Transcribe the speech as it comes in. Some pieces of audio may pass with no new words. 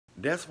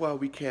That's why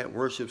we can't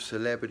worship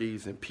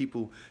celebrities and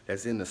people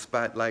that's in the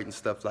spotlight and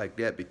stuff like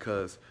that,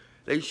 because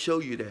they show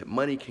you that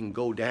money can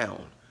go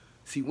down.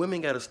 See,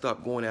 women got to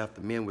stop going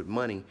after men with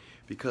money,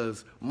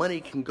 because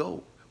money can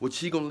go. What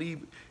she gonna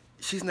leave?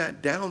 She's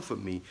not down for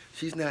me.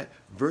 She's not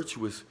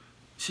virtuous.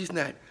 She's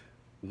not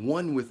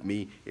one with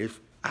me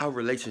if our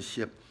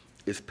relationship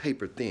is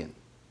paper thin.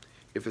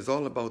 If it's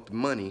all about the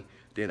money,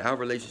 then our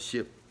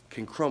relationship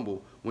can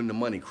crumble when the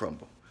money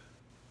crumble.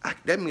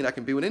 That means I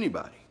can be with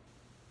anybody.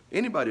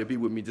 Anybody will be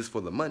with me just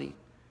for the money.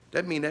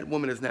 That means that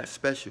woman is not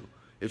special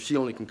if she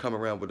only can come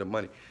around with the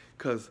money.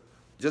 Because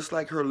just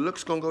like her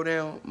looks gonna go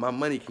down, my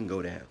money can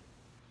go down.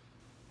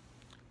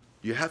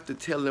 You have to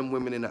tell them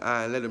women in the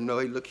eye and let them know,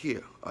 hey, look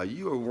here, are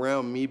you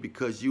around me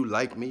because you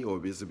like me,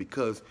 or is it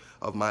because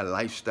of my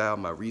lifestyle,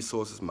 my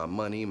resources, my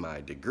money, my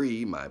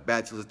degree, my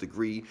bachelor's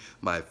degree,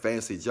 my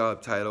fancy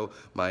job title,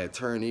 my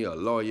attorney, or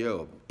lawyer,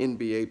 or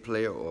NBA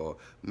player, or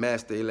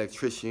master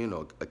electrician,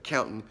 or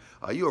accountant?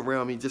 Are you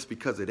around me just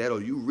because of that,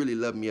 or you really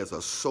love me as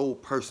a soul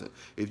person?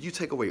 If you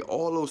take away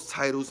all those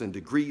titles and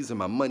degrees and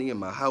my money and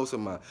my house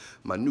and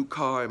my new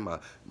car and my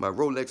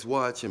Rolex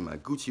watch and my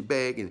Gucci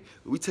bag, and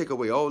we take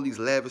away all these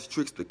lavish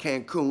trips to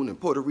Cancun and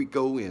Puerto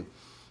Rico and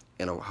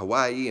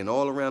Hawaii and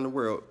all around the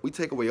world, we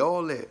take away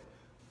all that,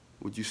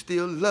 would you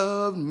still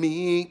love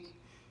me?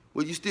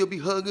 Would you still be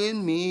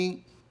hugging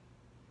me?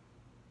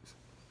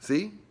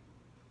 See?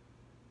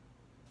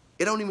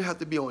 It don't even have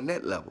to be on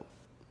that level.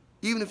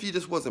 Even if you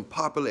just wasn't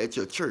popular at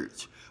your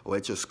church or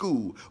at your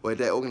school or at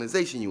that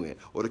organization you in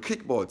or the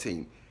kickball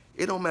team,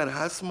 it don't matter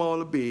how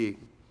small or big.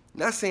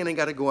 Not saying they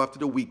got to go after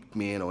the weak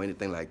men or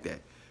anything like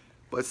that,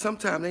 but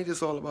sometimes they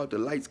just all about the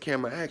lights,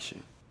 camera,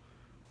 action.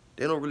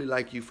 They don't really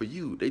like you for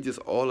you. They just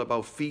all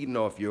about feeding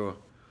off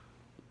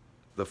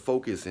the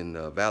focus and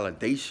the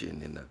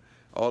validation and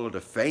all of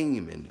the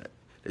fame and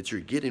that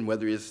you're getting,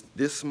 whether it's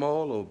this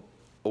small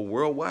or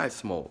worldwide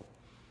small.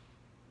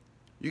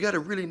 You got to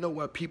really know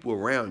why people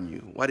around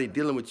you, why they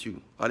dealing with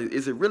you.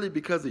 Is it really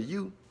because of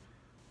you?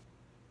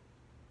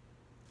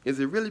 Is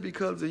it really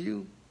because of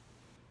you?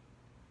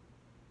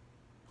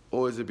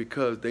 Or is it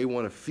because they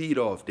want to feed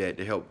off that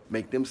to help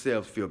make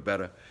themselves feel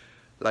better?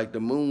 Like the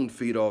moon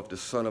feed off the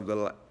sun of the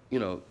light,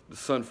 the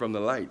sun from the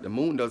light. The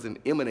moon doesn't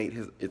emanate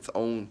its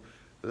own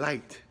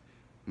light.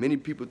 Many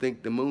people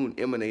think the moon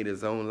emanates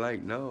its own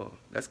light. No,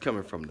 that's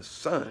coming from the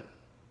sun.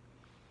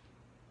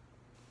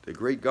 The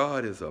great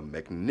God is a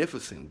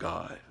magnificent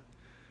God.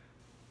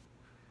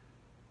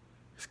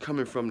 It's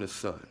coming from the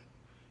sun.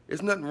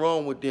 There's nothing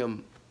wrong with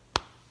them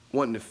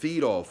wanting to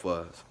feed off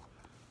us,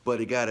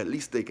 but at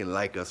least they can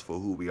like us for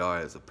who we are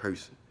as a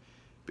person,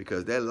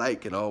 because that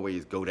light can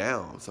always go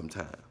down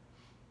sometime.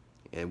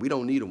 And we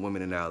don't need a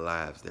woman in our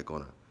lives that's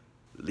gonna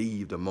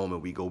leave the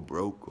moment we go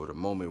broke, or the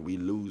moment we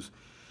lose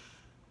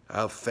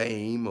our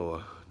fame,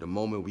 or the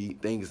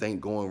moment things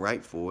ain't going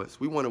right for us.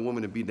 We want a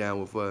woman to be down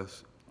with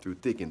us through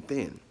thick and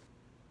thin.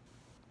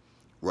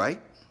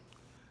 Right?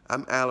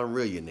 I'm Allan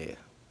Reallionaire.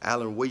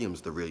 Allan Williams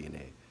the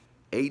Reallionaire.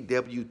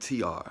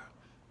 AWTR.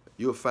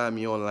 You'll find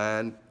me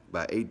online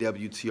by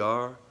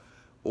AWTR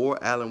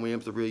or Allan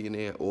Williams the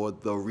Reallionaire or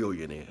The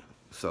Reallionaire.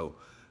 So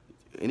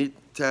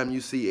anytime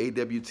you see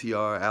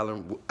AWTR,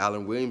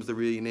 Allan Williams the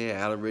Reallionaire,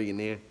 Allan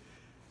Reallionaire,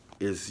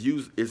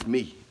 it's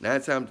me.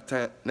 Nine times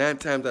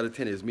out of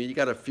 10 it's me. You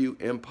got a few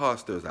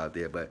imposters out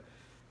there, but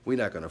we're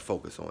not gonna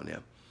focus on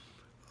them.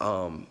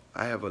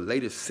 I have a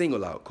latest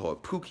single out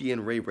called Pookie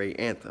and Ray Ray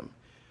Athem.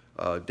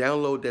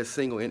 Download that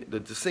single.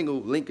 The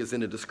single link is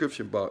in the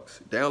description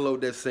box. Download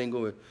that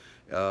single.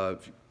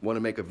 If you want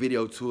to make a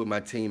video to it, my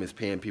team is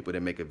paying people to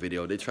make a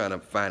video. They're trying to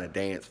find a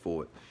dance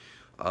for it.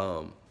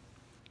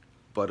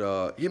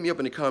 But hit me up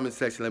in the comment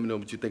section. Let me know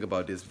what you think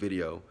about this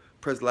video.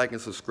 Press like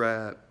and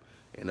subscribe.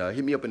 And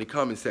hit me up in the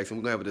comment section.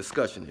 We're going to have a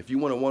discussion. If you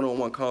want a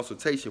one-on-one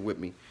consultation with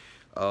me,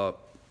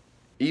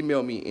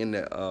 email me in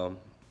the,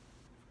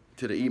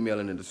 to the email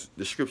in the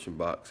description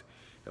box.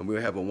 And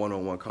we'll have a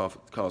one-on-one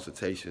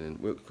consultation, and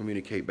we'll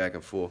communicate back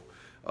and forth.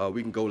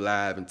 We can go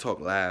live and talk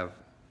live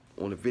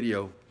on the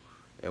video,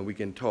 and we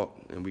can talk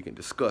and we can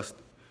discuss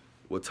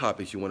what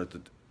topics you wanted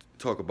to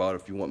talk about.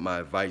 If you want my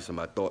advice or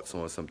my thoughts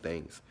on some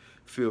things,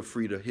 feel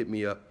free to hit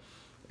me up.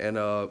 And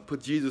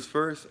put Jesus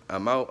first.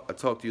 I'm out. I'll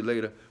talk to you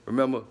later.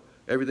 Remember,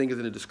 everything is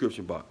in the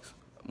description box.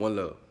 One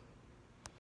love.